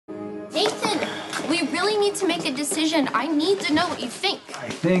Nathan, we really need to make a decision. I need to know what you think. I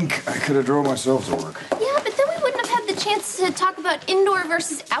think I could have drove myself to work. Yeah, but then we wouldn't have had the chance to talk about indoor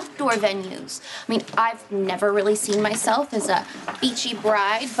versus outdoor venues. I mean, I've never really seen myself as a beachy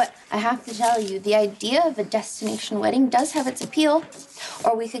bride, but I have to tell you, the idea of a destination wedding does have its appeal.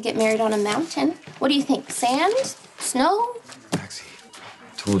 Or we could get married on a mountain. What do you think? Sand? Snow? Maxie,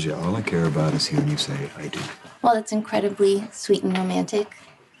 I told you, all I care about is hearing you say I do. Well, that's incredibly sweet and romantic.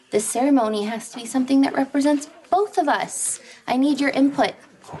 This ceremony has to be something that represents both of us. I need your input.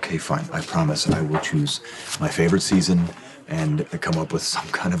 Okay, fine. I promise I will choose my favorite season and come up with some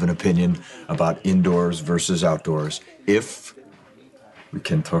kind of an opinion about indoors versus outdoors, if we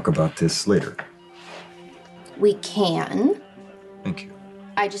can talk about this later. We can. Thank you.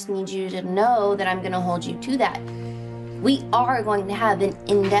 I just need you to know that I'm going to hold you to that. We are going to have an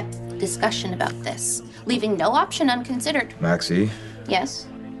in-depth discussion about this, leaving no option unconsidered. Maxie. Yes?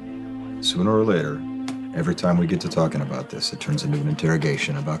 Sooner or later, every time we get to talking about this, it turns into an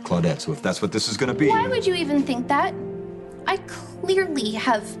interrogation about Claudette. So if that's what this is going to be... Why would you even think that? I clearly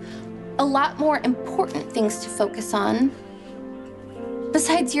have a lot more important things to focus on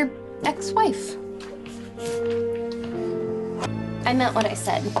besides your ex-wife. I meant what I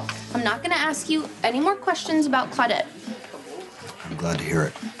said. I'm not going to ask you any more questions about Claudette. I'm glad to hear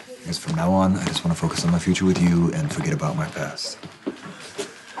it. Because from now on, I just want to focus on my future with you and forget about my past.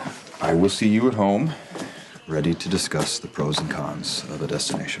 I will see you at home, ready to discuss the pros and cons of a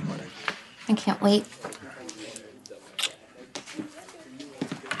destination wedding. I can't wait.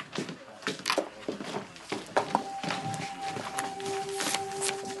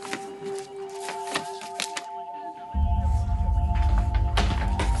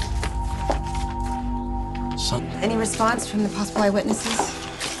 Any response from the possible eyewitnesses?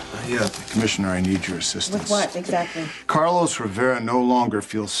 Yeah, Commissioner, I need your assistance. With what, exactly? Carlos Rivera no longer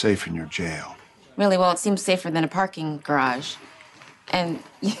feels safe in your jail. Really? Well, it seems safer than a parking garage. And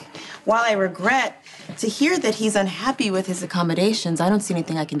while I regret to hear that he's unhappy with his accommodations, I don't see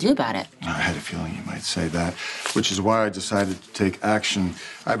anything I can do about it. I had a feeling you might say that, which is why I decided to take action.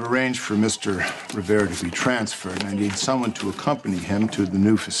 I've arranged for Mr. Rivera to be transferred, and I need someone to accompany him to the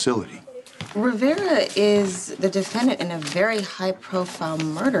new facility. Rivera is the defendant in a very high-profile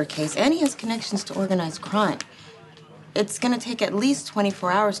murder case, and he has connections to organized crime. It's going to take at least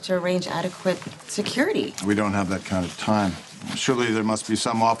 24 hours to arrange adequate security. We don't have that kind of time. Surely there must be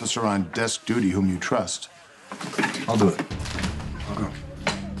some officer on desk duty whom you trust. I'll do it. I'll go.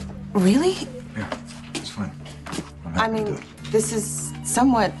 Really? Yeah, it's fine. I'm I happy to do mean, it. this is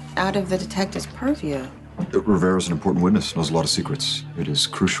somewhat out of the detective's purview. Rivera's an important witness, knows a lot of secrets. It is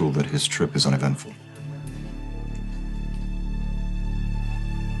crucial that his trip is uneventful.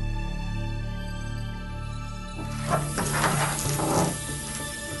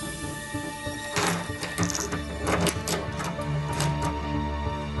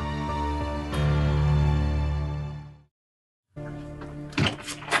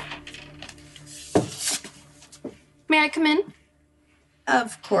 May I come in?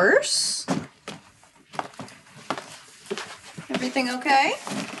 Of course. Everything okay?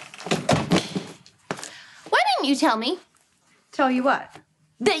 Why didn't you tell me? Tell you what?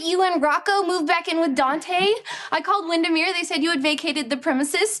 That you and Rocco moved back in with Dante? I called Windermere. They said you had vacated the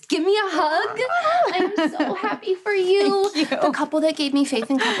premises. Give me a hug. I'm so happy for you. Thank you. The couple that gave me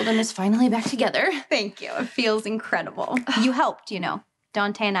faith in coupledom is finally back together. Thank you. It feels incredible. You helped, you know.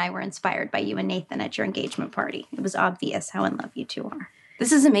 Dante and I were inspired by you and Nathan at your engagement party. It was obvious how in love you two are.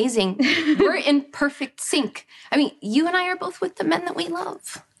 This is amazing. We're in perfect sync. I mean, you and I are both with the men that we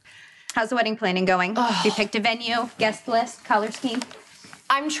love. How's the wedding planning going? Oh. You picked a venue, guest list, color scheme?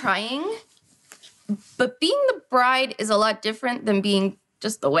 I'm trying, but being the bride is a lot different than being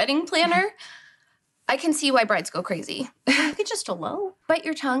just the wedding planner. I can see why brides go crazy. You could just elope. Bite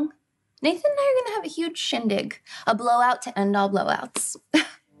your tongue. Nathan and I are gonna have a huge shindig, a blowout to end all blowouts.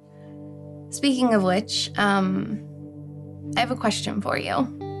 Speaking of which, I have a question for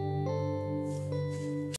you.